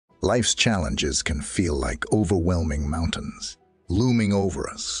Life's challenges can feel like overwhelming mountains, looming over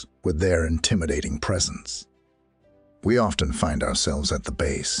us with their intimidating presence. We often find ourselves at the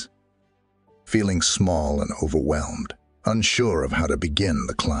base, feeling small and overwhelmed, unsure of how to begin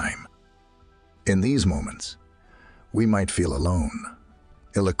the climb. In these moments, we might feel alone,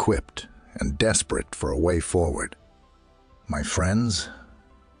 ill-equipped, and desperate for a way forward. My friends,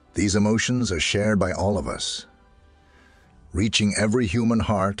 these emotions are shared by all of us, reaching every human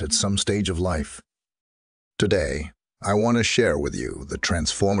heart at some stage of life. Today, I want to share with you the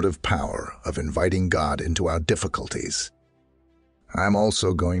transformative power of inviting God into our difficulties. I'm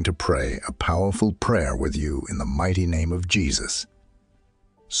also going to pray a powerful prayer with you in the mighty name of Jesus.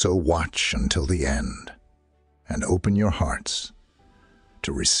 So watch until the end and open your hearts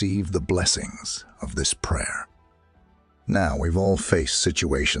to receive the blessings of this prayer. Now, we've all faced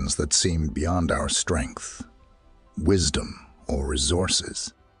situations that seemed beyond our strength, wisdom, or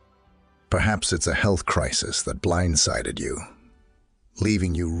resources. Perhaps it's a health crisis that blindsided you,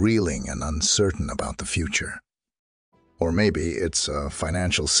 leaving you reeling and uncertain about the future. Or maybe it's a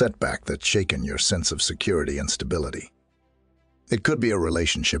financial setback that's shaken your sense of security and stability. It could be a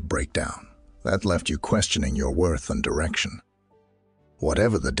relationship breakdown that left you questioning your worth and direction.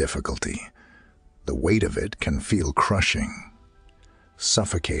 Whatever the difficulty, the weight of it can feel crushing,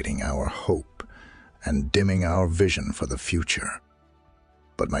 suffocating our hope and dimming our vision for the future.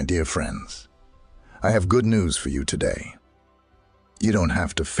 But my dear friends, I have good news for you today. You don't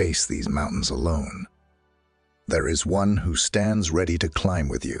have to face these mountains alone. There is one who stands ready to climb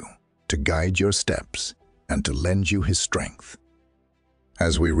with you, to guide your steps, and to lend you his strength.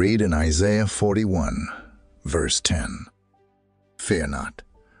 As we read in Isaiah 41, verse 10, "Fear not,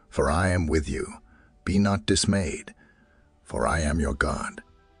 for I am with you. Be not dismayed, for I am your God.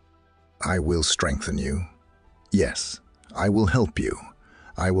 I will strengthen you. Yes, I will help you.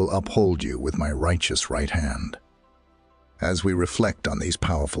 I will uphold you with my righteous right hand." As we reflect on these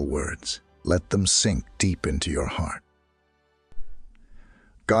powerful words, let them sink deep into your heart.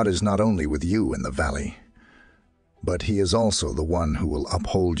 God is not only with you in the valley, but He is also the one who will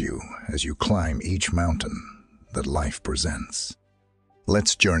uphold you as you climb each mountain that life presents.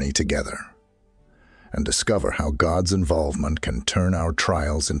 Let's journey together and discover how God's involvement can turn our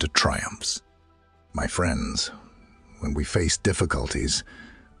trials into triumphs. My friends, when we face difficulties,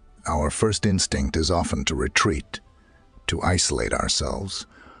 our first instinct is often to retreat, to isolate ourselves,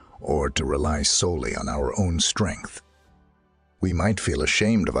 or to rely solely on our own strength. We might feel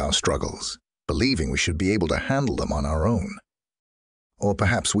ashamed of our struggles, believing we should be able to handle them on our own. Or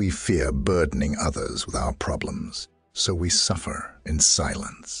perhaps we fear burdening others with our problems, so we suffer in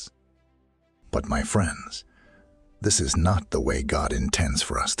silence. But my friends, this is not the way God intends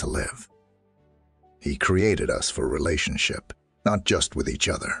for us to live. He created us for relationship, not just with each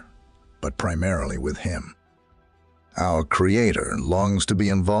other, but primarily with Him. Our Creator longs to be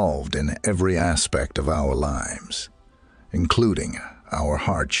involved in every aspect of our lives, including our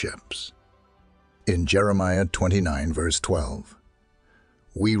hardships. In Jeremiah 29, verse 12,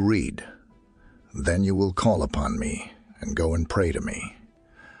 we read, "Then you will call upon me and go and pray to me,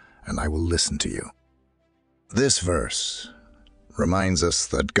 and I will listen to you." This verse reminds us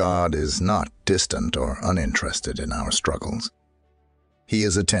that God is not distant or uninterested in our struggles. He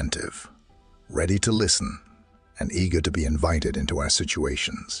is attentive, ready to listen, and eager to be invited into our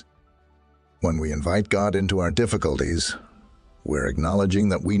situations. When we invite God into our difficulties, we're acknowledging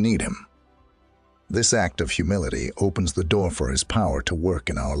that we need Him. This act of humility opens the door for His power to work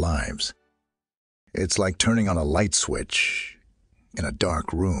in our lives. It's like turning on a light switch in a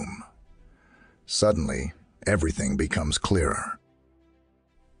dark room. Suddenly, everything becomes clearer.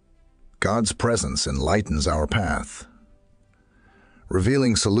 God's presence enlightens our path,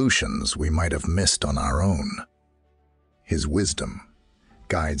 revealing solutions we might have missed on our own. His wisdom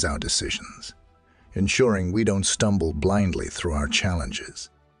guides our decisions, ensuring we don't stumble blindly through our challenges.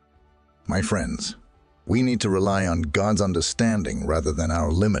 My friends, we need to rely on God's understanding rather than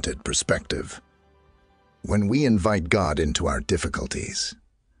our limited perspective. When we invite God into our difficulties,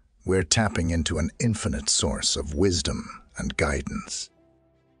 we're tapping into an infinite source of wisdom and guidance.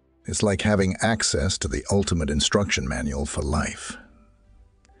 It's like having access to the ultimate instruction manual for life,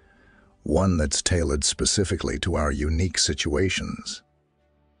 one that's tailored specifically to our unique situations.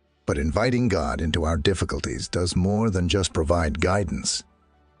 But inviting God into our difficulties does more than just provide guidance.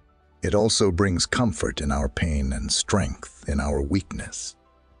 It also brings comfort in our pain and strength in our weakness.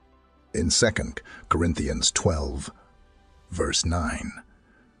 In 2 Corinthians 12, verse 9,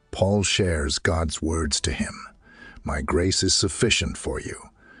 Paul shares God's words to him, "My grace is sufficient for you,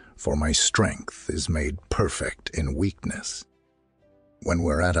 for my strength is made perfect in weakness." When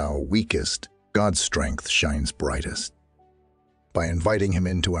we're at our weakest, God's strength shines brightest. By inviting Him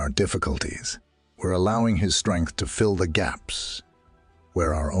into our difficulties, we're allowing His strength to fill the gaps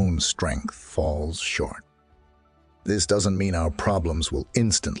where our own strength falls short. This doesn't mean our problems will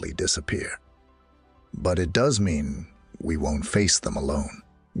instantly disappear, but it does mean we won't face them alone.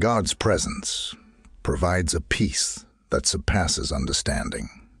 God's presence provides a peace that surpasses understanding,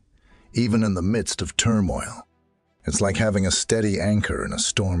 even in the midst of turmoil. It's like having a steady anchor in a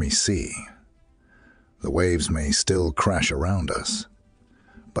stormy sea. The waves may still crash around us,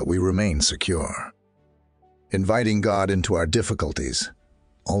 but we remain secure. Inviting God into our difficulties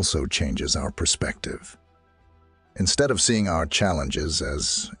also changes our perspective. Instead of seeing our challenges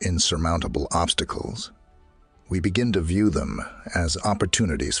as insurmountable obstacles, we begin to view them as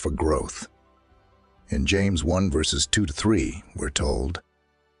opportunities for growth. In James 1 verses 2-3, we're told,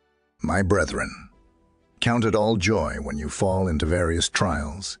 "My brethren, count it all joy when you fall into various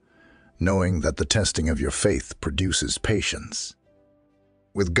trials, knowing that the testing of your faith produces patience."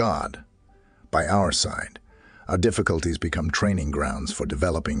 With God by our side, our difficulties become training grounds for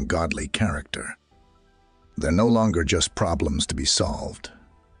developing godly character. They're no longer just problems to be solved,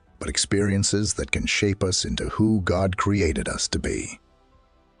 but experiences that can shape us into who God created us to be.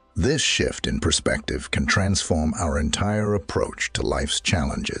 This shift in perspective can transform our entire approach to life's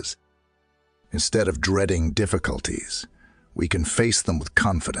challenges. Instead of dreading difficulties, we can face them with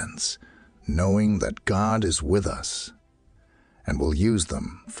confidence, knowing that God is with us and will use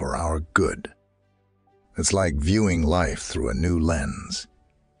them for our good. It's like viewing life through a new lens,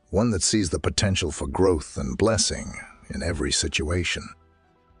 one that sees the potential for growth and blessing in every situation.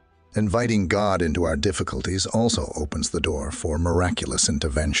 Inviting God into our difficulties also opens the door for miraculous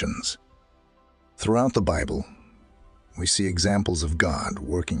interventions. Throughout the Bible, we see examples of God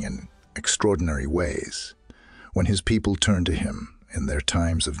working in extraordinary ways when His people turn to Him in their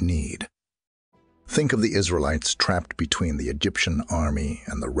times of need. Think of the Israelites trapped between the Egyptian army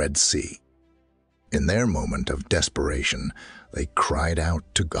and the Red Sea. In their moment of desperation, they cried out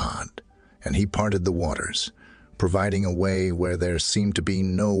to God, and He parted the waters, providing a way where there seemed to be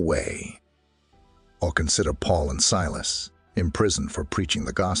no way. Or consider Paul and Silas, imprisoned for preaching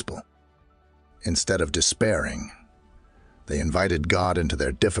the gospel. Instead of despairing, they invited God into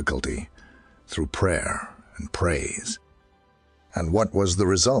their difficulty through prayer and praise. And what was the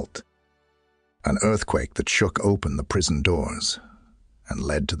result? An earthquake that shook open the prison doors and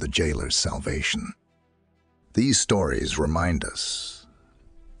led to the jailer's salvation. These stories remind us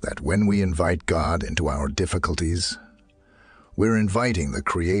that when we invite God into our difficulties, we're inviting the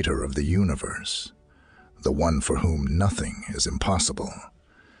Creator of the universe, the one for whom nothing is impossible,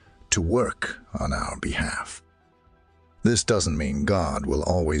 to work on our behalf. This doesn't mean God will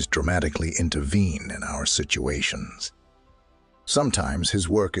always dramatically intervene in our situations. Sometimes His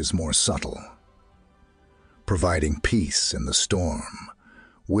work is more subtle, providing peace in the storm,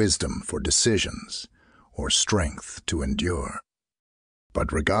 wisdom for decisions, or strength to endure.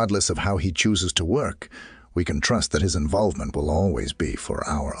 But regardless of how He chooses to work, we can trust that His involvement will always be for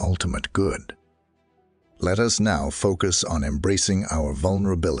our ultimate good. Let us now focus on embracing our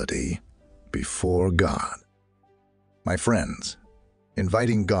vulnerability before God. My friends,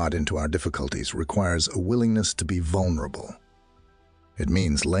 inviting God into our difficulties requires a willingness to be vulnerable. It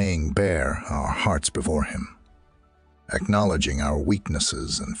means laying bare our hearts before Him, acknowledging our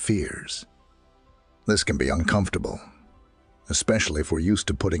weaknesses and fears. This can be uncomfortable, especially if we're used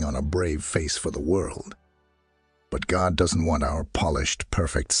to putting on a brave face for the world. But God doesn't want our polished,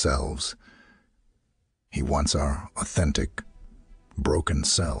 perfect selves. He wants our authentic, broken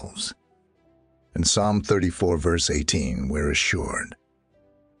selves. In Psalm 34, verse 18, we're assured,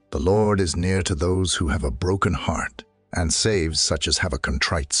 "The Lord is near to those who have a broken heart and saves such as have a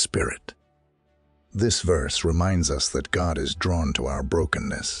contrite spirit." This verse reminds us that God is drawn to our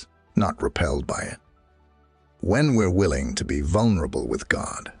brokenness, not repelled by it. When we're willing to be vulnerable with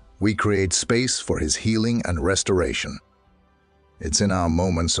God, we create space for His healing and restoration. It's in our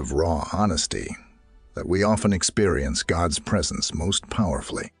moments of raw honesty that we often experience God's presence most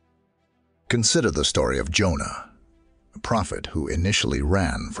powerfully. Consider the story of Jonah, a prophet who initially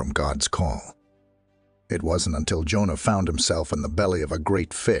ran from God's call. It wasn't until Jonah found himself in the belly of a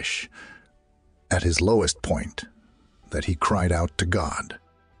great fish, at his lowest point, that he cried out to God.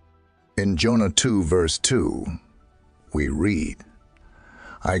 In Jonah 2, verse 2, we read,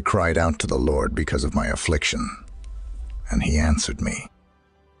 "I cried out to the Lord because of my affliction, and He answered me."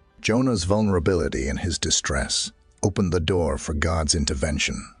 Jonah's vulnerability and his distress opened the door for God's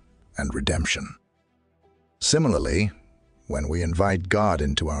intervention and redemption. Similarly, when we invite God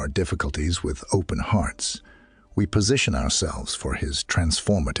into our difficulties with open hearts, we position ourselves for His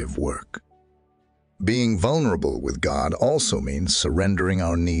transformative work. Being vulnerable with God also means surrendering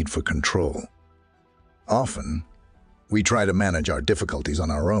our need for control. Often, we try to manage our difficulties on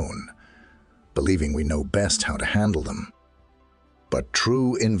our own, believing we know best how to handle them. But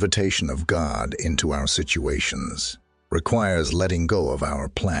true invitation of God into our situations requires letting go of our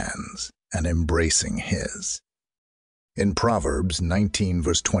plans and embracing His. In Proverbs 19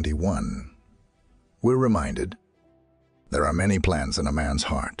 verse 21, we're reminded, "There are many plans in a man's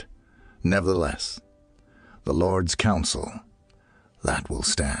heart. Nevertheless, the Lord's counsel, that will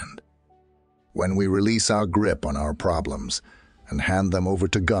stand." When we release our grip on our problems and hand them over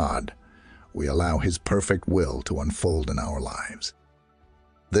to God, we allow His perfect will to unfold in our lives.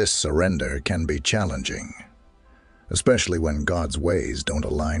 This surrender can be challenging, especially when God's ways don't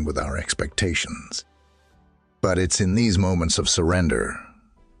align with our expectations. But it's in these moments of surrender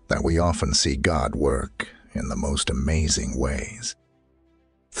that we often see God work in the most amazing ways.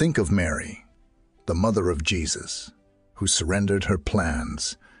 Think of Mary, the mother of Jesus, who surrendered her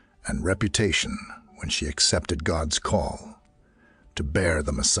plans and reputation when she accepted God's call to bear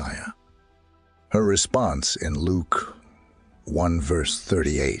the Messiah. Her response in Luke 1 verse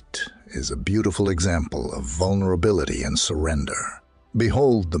 38 is a beautiful example of vulnerability and surrender.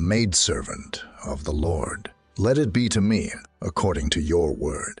 "Behold the maidservant of the Lord. Let it be to me according to your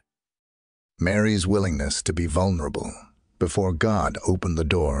word." Mary's willingness to be vulnerable before God opened the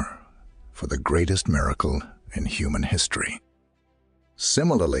door for the greatest miracle in human history.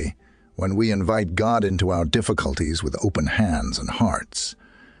 Similarly, when we invite God into our difficulties with open hands and hearts,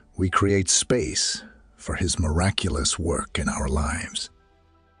 we create space for His miraculous work in our lives.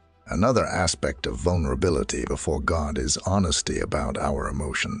 Another aspect of vulnerability before God is honesty about our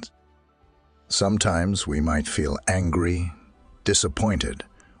emotions. Sometimes we might feel angry, disappointed,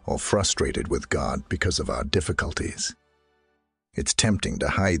 or frustrated with God because of our difficulties. It's tempting to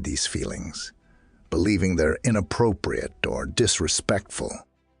hide these feelings, believing they're inappropriate or disrespectful.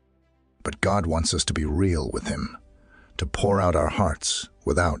 But God wants us to be real with Him, to pour out our hearts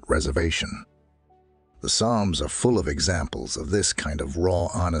without reservation. The Psalms are full of examples of this kind of raw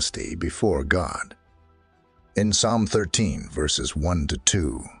honesty before God. In Psalm 13, verses 1 to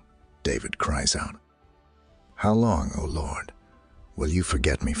 2, David cries out, "How long, O Lord, will you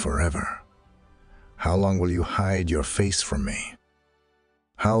forget me forever? How long will you hide your face from me?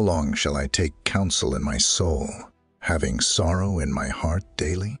 How long shall I take counsel in my soul, having sorrow in my heart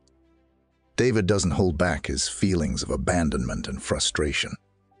daily?" David doesn't hold back his feelings of abandonment and frustration.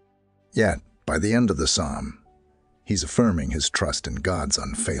 Yet, by the end of the psalm, he's affirming his trust in God's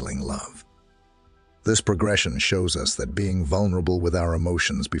unfailing love. This progression shows us that being vulnerable with our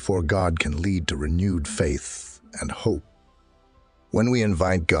emotions before God can lead to renewed faith and hope. When we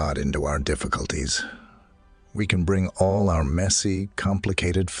invite God into our difficulties, we can bring all our messy,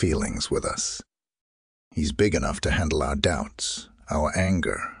 complicated feelings with us. He's big enough to handle our doubts, our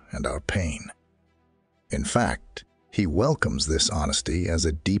anger, and our pain. In fact, He welcomes this honesty as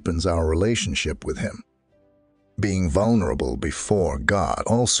it deepens our relationship with Him. Being vulnerable before God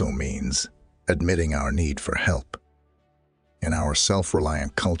also means admitting our need for help. In our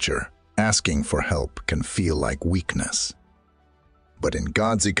self-reliant culture, asking for help can feel like weakness. But in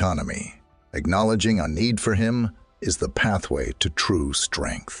God's economy, acknowledging a need for Him is the pathway to true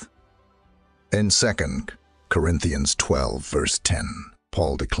strength. In 2 Corinthians 12, verse 10,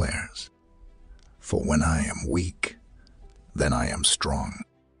 Paul declares, "For when I am weak, then I am strong."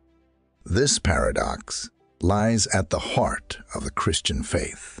 This paradox lies at the heart of the Christian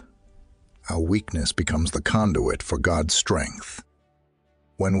faith. Our weakness becomes the conduit for God's strength.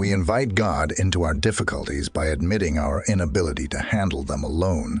 When we invite God into our difficulties by admitting our inability to handle them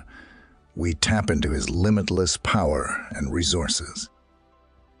alone, we tap into His limitless power and resources.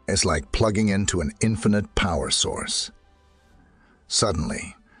 It's like plugging into an infinite power source.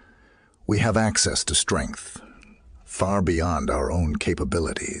 Suddenly, we have access to strength far beyond our own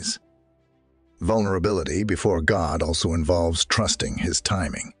capabilities. Vulnerability before God also involves trusting His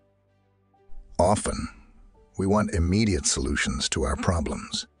timing. Often, we want immediate solutions to our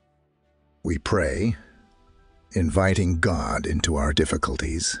problems. We pray, inviting God into our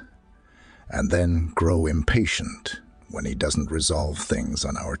difficulties, and then grow impatient when He doesn't resolve things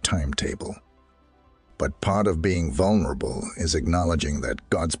on our timetable. But part of being vulnerable is acknowledging that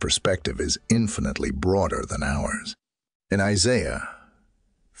God's perspective is infinitely broader than ours. In Isaiah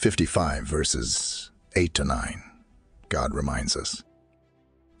 55, verses 8 to 9, God reminds us,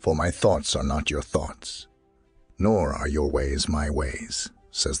 "For my thoughts are not your thoughts, nor are your ways my ways,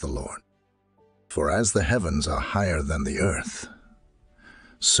 says the Lord. For as the heavens are higher than the earth,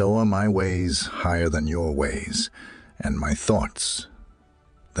 So are my ways higher than your ways, and my thoughts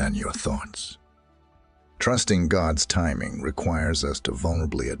than your thoughts. Trusting God's timing requires us to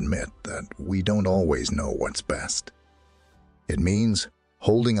vulnerably admit that we don't always know what's best. It means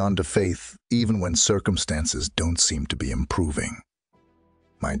holding on to faith even when circumstances don't seem to be improving.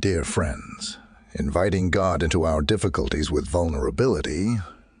 My dear friends, inviting God into our difficulties with vulnerability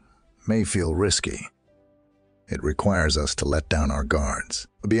may feel risky. It requires us to let down our guards,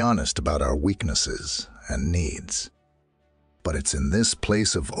 be honest about our weaknesses and needs. But it's in this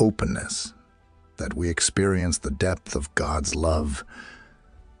place of openness that we experience the depth of God's love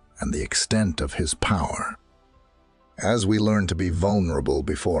and the extent of His power. As we learn to be vulnerable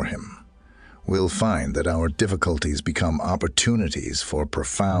before Him, we'll find that our difficulties become opportunities for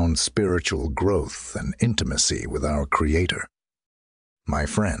profound spiritual growth and intimacy with our Creator. My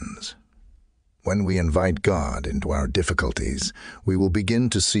friends, when we invite God into our difficulties, we will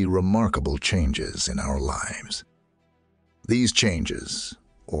begin to see remarkable changes in our lives. These changes,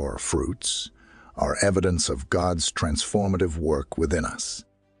 or fruits, are evidence of God's transformative work within us.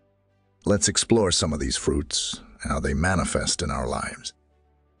 Let's explore some of these fruits and how they manifest in our lives.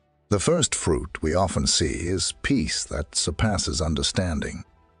 The first fruit we often see is peace that surpasses understanding.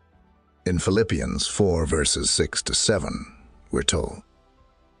 In Philippians 4 verses 6 to 7, we're told,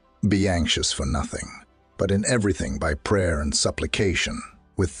 "Be anxious for nothing, but in everything by prayer and supplication,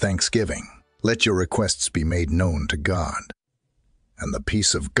 with thanksgiving, let your requests be made known to God. And the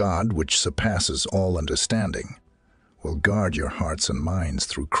peace of God, which surpasses all understanding, will guard your hearts and minds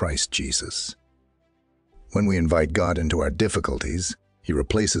through Christ Jesus." When we invite God into our difficulties, He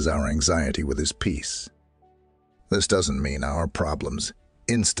replaces our anxiety with His peace. This doesn't mean our problems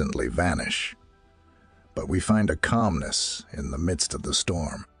instantly vanish, but we find a calmness in the midst of the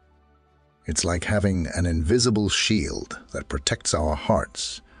storm. It's like having an invisible shield that protects our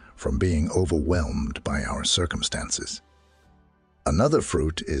hearts from being overwhelmed by our circumstances. Another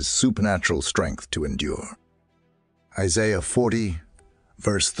fruit is supernatural strength to endure. Isaiah 40,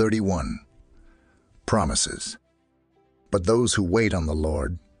 verse 31, promises, "But those who wait on the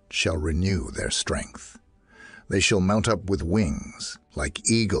Lord shall renew their strength. They shall mount up with wings like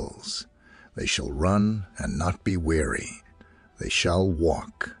eagles. They shall run and not be weary. They shall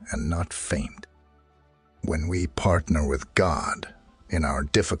walk and not faint." When we partner with God in our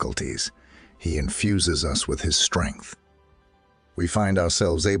difficulties, He infuses us with His strength. We find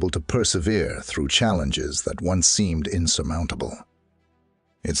ourselves able to persevere through challenges that once seemed insurmountable.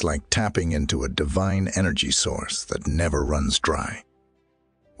 It's like tapping into a divine energy source that never runs dry.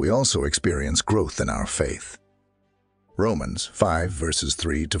 We also experience growth in our faith. Romans 5 verses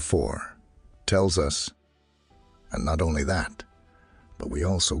 3 to 4 tells us, "And not only that, but we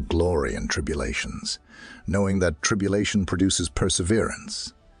also glory in tribulations, knowing that tribulation produces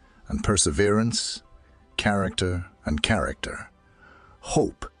perseverance, and perseverance, character, and character,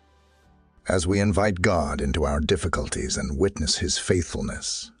 hope." As we invite God into our difficulties and witness His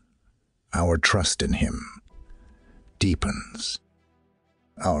faithfulness, our trust in Him deepens.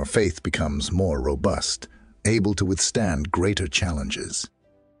 Our faith becomes more robust, able to withstand greater challenges.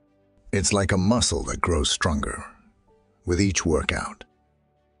 It's like a muscle that grows stronger with each workout.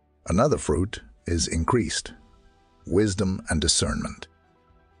 Another fruit is increased wisdom and discernment.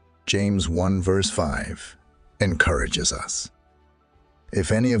 James 1 verse 5 encourages us,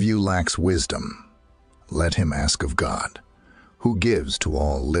 "If any of you lacks wisdom, let him ask of God, who gives to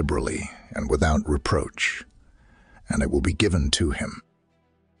all liberally and without reproach, and it will be given to him."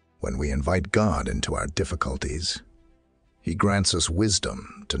 When we invite God into our difficulties, He grants us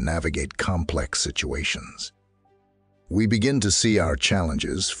wisdom to navigate complex situations. We begin to see our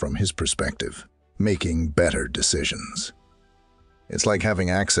challenges from His perspective, making better decisions. It's like having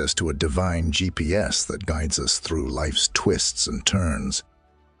access to a divine GPS that guides us through life's twists and turns.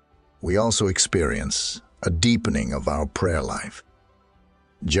 We also experience a deepening of our prayer life.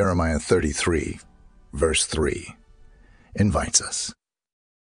 Jeremiah 33, verse 3, invites us,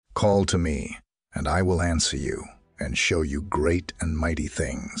 "Call to me, and I will answer you, and show you great and mighty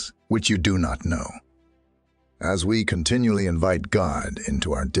things, which you do not know." As we continually invite God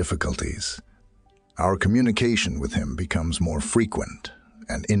into our difficulties, our communication with Him becomes more frequent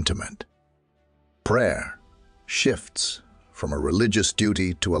and intimate. Prayer shifts from a religious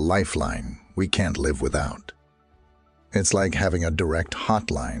duty to a lifeline we can't live without. It's like having a direct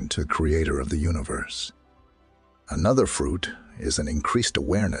hotline to the Creator of the universe. Another fruit is an increased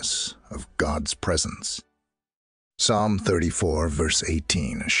awareness of God's presence. Psalm 34 verse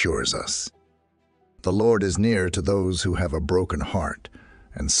 18 assures us, "The Lord is near to those who have a broken heart,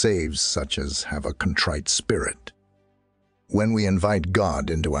 and saves such as have a contrite spirit." When we invite God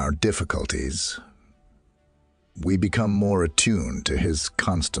into our difficulties, we become more attuned to His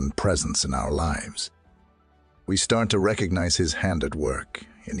constant presence in our lives. We start to recognize His hand at work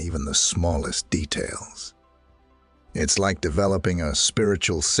in even the smallest details. It's like developing a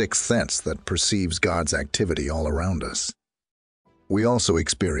spiritual sixth sense that perceives God's activity all around us. We also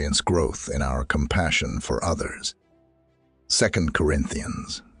experience growth in our compassion for others. 2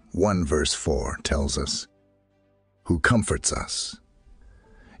 Corinthians 1 verse 4 tells us, "Who comforts us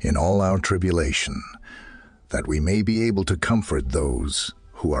in all our tribulation, that we may be able to comfort those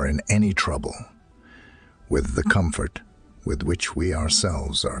who are in any trouble, with the comfort with which we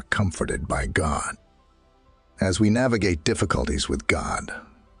ourselves are comforted by God." As we navigate difficulties with God,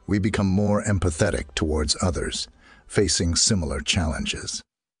 we become more empathetic towards others facing similar challenges.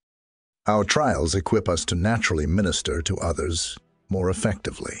 Our trials equip us to naturally minister to others more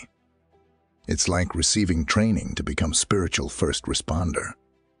effectively. It's like receiving training to become spiritual first responder.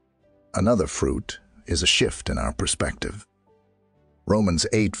 Another fruit is a shift in our perspective. Romans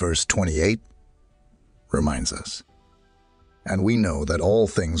 8 verse 28 reminds us, "And we know that all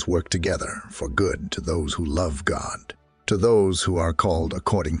things work together for good to those who love God, to those who are called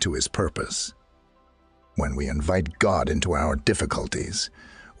according to His purpose." When we invite God into our difficulties,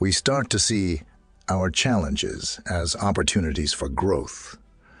 we start to see our challenges as opportunities for growth,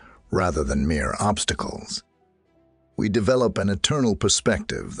 rather than mere obstacles. We develop an eternal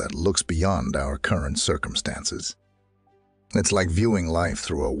perspective that looks beyond our current circumstances. It's like viewing life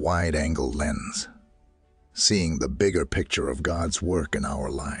through a wide-angle lens, seeing the bigger picture of God's work in our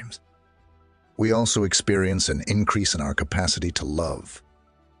lives. We also experience an increase in our capacity to love.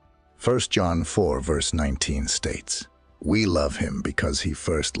 1 John 4 verse 19 states, "We love Him because He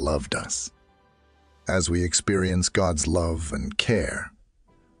first loved us." As we experience God's love and care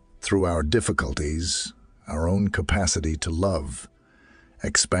through our difficulties, our own capacity to love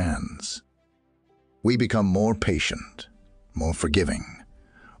expands. We become more patient, more forgiving,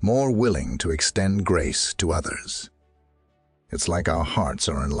 more willing to extend grace to others. It's like our hearts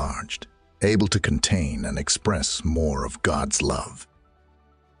are enlarged, able to contain and express more of God's love.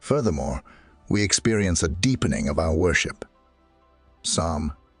 Furthermore, we experience a deepening of our worship.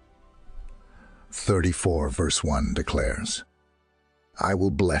 Psalm 34 verse 1 declares, "I will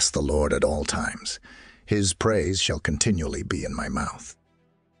bless the Lord at all times. His praise shall continually be in my mouth."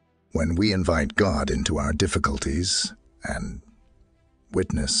 When we invite God into our difficulties and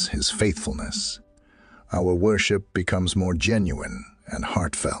witness His faithfulness, our worship becomes more genuine and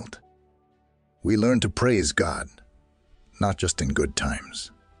heartfelt. We learn to praise God, not just in good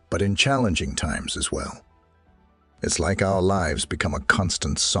times, but in challenging times as well. It's like our lives become a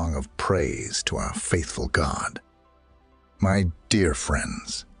constant song of praise to our faithful God. My dear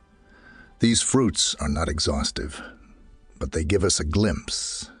friends, these fruits are not exhaustive, but they give us a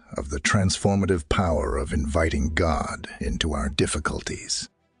glimpse of the transformative power of inviting God into our difficulties.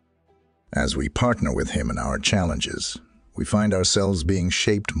 As we partner with Him in our challenges, we find ourselves being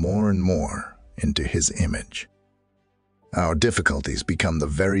shaped more and more into His image. Our difficulties become the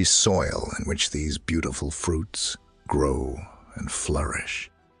very soil in which these beautiful fruits grow and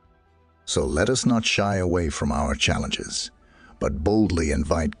flourish. So let us not shy away from our challenges, but boldly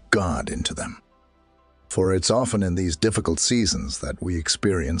invite God into them. For it's often in these difficult seasons that we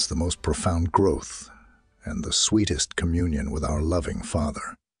experience the most profound growth and the sweetest communion with our loving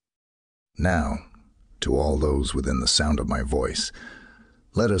Father. Now, to all those within the sound of my voice,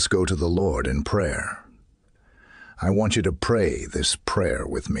 let us go to the Lord in prayer. I want you to pray this prayer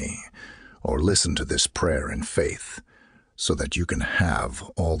with me, or listen to this prayer in faith, so that you can have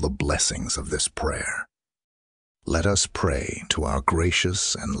all the blessings of this prayer. Let us pray to our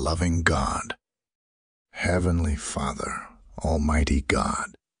gracious and loving God. Heavenly Father, Almighty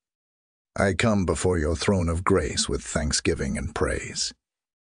God, I come before your throne of grace with thanksgiving and praise.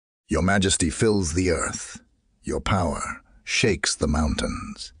 Your majesty fills the earth, your power shakes the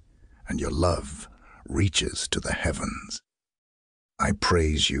mountains, and your love reaches to the heavens. I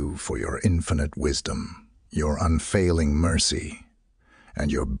praise you for your infinite wisdom, your unfailing mercy,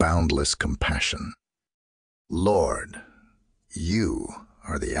 and your boundless compassion. Lord, you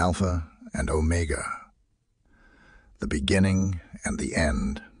are the Alpha and Omega, the beginning and the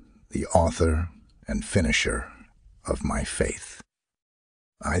end, the author and finisher of my faith.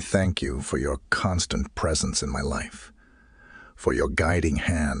 I thank you for your constant presence in my life, for your guiding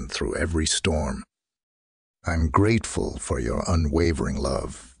hand through every storm. I'm grateful for your unwavering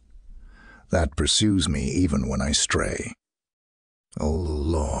love that pursues me even when I stray. Oh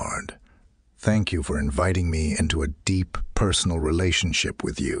Lord, thank you for inviting me into a deep personal relationship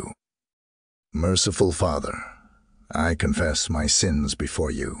with you. Merciful Father, I confess my sins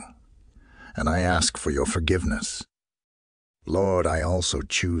before you, and I ask for your forgiveness. Lord, I also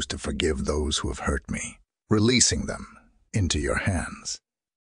choose to forgive those who have hurt me, releasing them into your hands.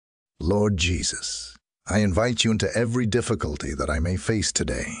 Lord Jesus, I invite you into every difficulty that I may face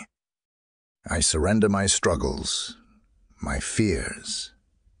today. I surrender my struggles, my fears,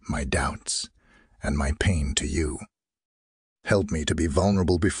 my doubts, and my pain to you. Help me to be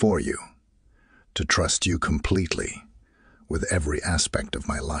vulnerable before you, to trust you completely with every aspect of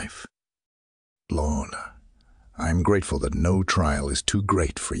my life. Lord, I am grateful that no trial is too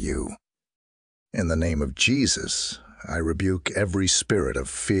great for you. In the name of Jesus, I rebuke every spirit of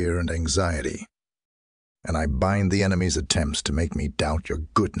fear and anxiety, and I bind the enemy's attempts to make me doubt your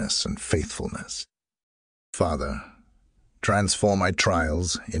goodness and faithfulness. Father, transform my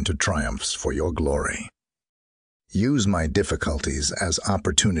trials into triumphs for your glory. Use my difficulties as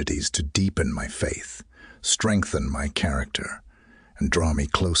opportunities to deepen my faith, strengthen my character, and draw me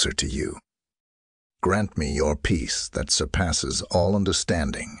closer to you. Grant me your peace that surpasses all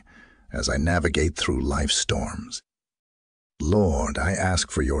understanding as I navigate through life's storms. Lord, I ask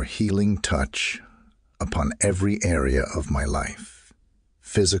for your healing touch upon every area of my life,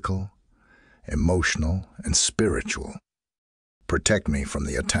 physical, emotional, and spiritual. Protect me from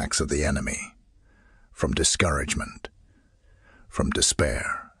the attacks of the enemy, from discouragement, from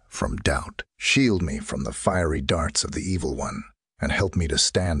despair, from doubt. Shield me from the fiery darts of the evil one, and help me to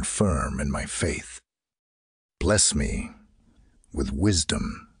stand firm in my faith. Bless me with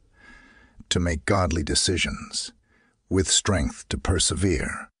wisdom to make godly decisions, with strength to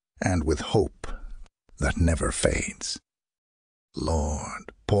persevere, and with hope that never fades.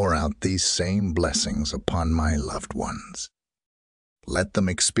 Lord, pour out these same blessings upon my loved ones. Let them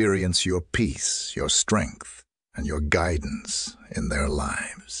experience your peace, your strength, and your guidance in their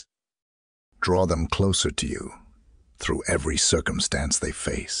lives. Draw them closer to you through every circumstance they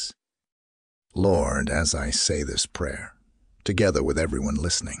face. Lord, as I say this prayer, together with everyone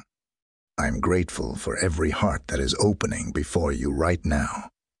listening, I'm grateful for every heart that is opening before you right now.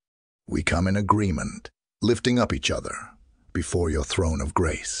 We come in agreement, lifting up each other before your throne of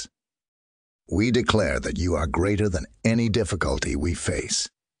grace. We declare that you are greater than any difficulty we face.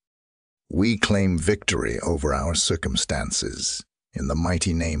 We claim victory over our circumstances in the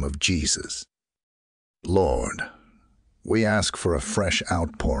mighty name of Jesus. Lord, we ask for a fresh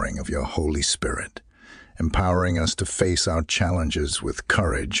outpouring of your Holy Spirit, empowering us to face our challenges with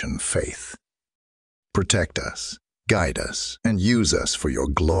courage and faith. Protect us, guide us, and use us for your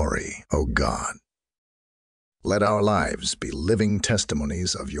glory, O God. Let our lives be living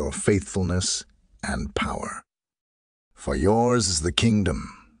testimonies of your faithfulness and power. For yours is the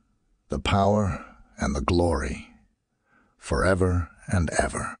kingdom, the power, and the glory, forever and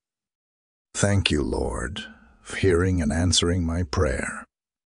ever. Thank you, Lord, for hearing and answering my prayer.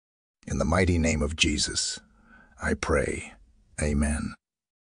 In the mighty name of Jesus, I pray. Amen.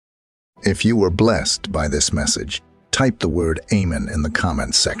 If you were blessed by this message, type the word Amen in the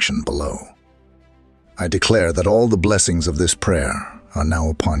comments section below. I declare that all the blessings of this prayer are now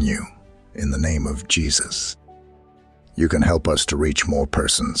upon you, in the name of Jesus. You can help us to reach more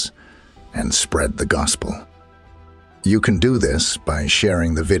persons and spread the gospel. You can do this by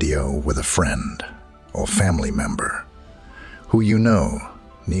sharing the video with a friend or family member who you know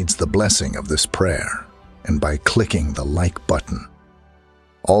needs the blessing of this prayer, and by clicking the like button.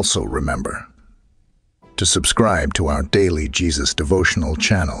 Also remember to subscribe to our Daily Jesus Devotional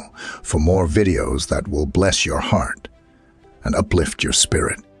channel for more videos that will bless your heart and uplift your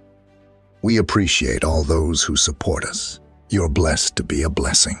spirit. We appreciate all those who support us. You're blessed to be a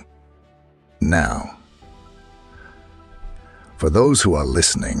blessing. Now, for those who are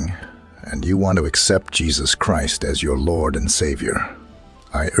listening and you want to accept Jesus Christ as your Lord and Savior,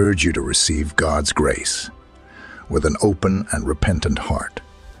 I urge you to receive God's grace with an open and repentant heart.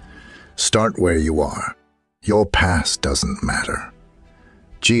 Start where you are. Your past doesn't matter.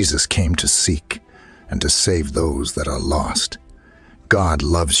 Jesus came to seek and to save those that are lost. God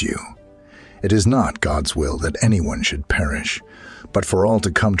loves you. It is not God's will that anyone should perish, but for all to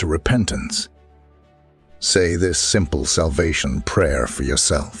come to repentance. Say this simple salvation prayer for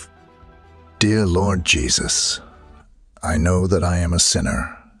yourself. Dear Lord Jesus, I know that I am a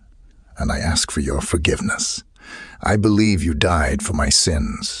sinner, and I ask for your forgiveness. I believe you died for my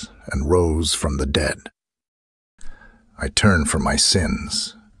sins and rose from the dead. I turn from my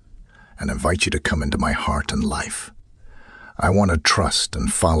sins and invite you to come into my heart and life. I want to trust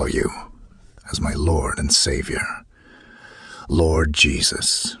and follow you as my Lord and Savior. Lord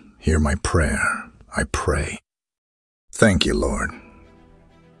Jesus, hear my prayer, I pray. Thank you, Lord,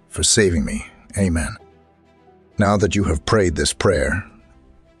 for saving me. Amen. Now that you have prayed this prayer,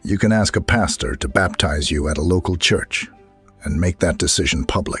 you can ask a pastor to baptize you at a local church and make that decision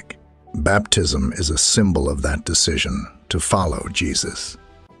public. Baptism is a symbol of that decision to follow Jesus.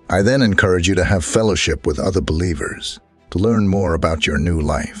 I then encourage you to have fellowship with other believers, to learn more about your new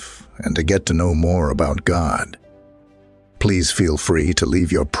life, and to get to know more about God. Please feel free to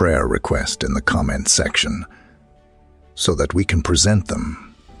leave your prayer request in the comment section so that we can present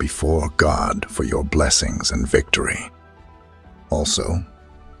them before God for your blessings and victory. Also,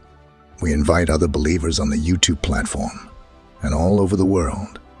 we invite other believers on the YouTube platform and all over the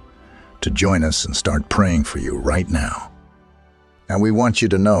world to join us and start praying for you right now. And we want you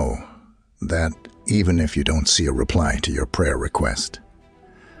to know that even if you don't see a reply to your prayer request,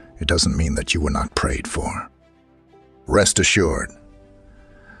 it doesn't mean that you were not prayed for. Rest assured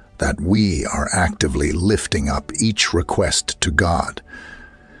that we are actively lifting up each request to God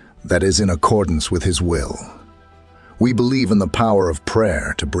that is in accordance with His will. We believe in the power of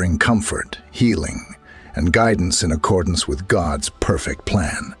prayer to bring comfort, healing, and guidance in accordance with God's perfect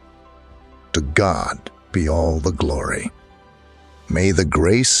plan. To God be all the glory. May the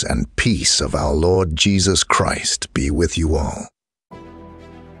grace and peace of our Lord Jesus Christ be with you all.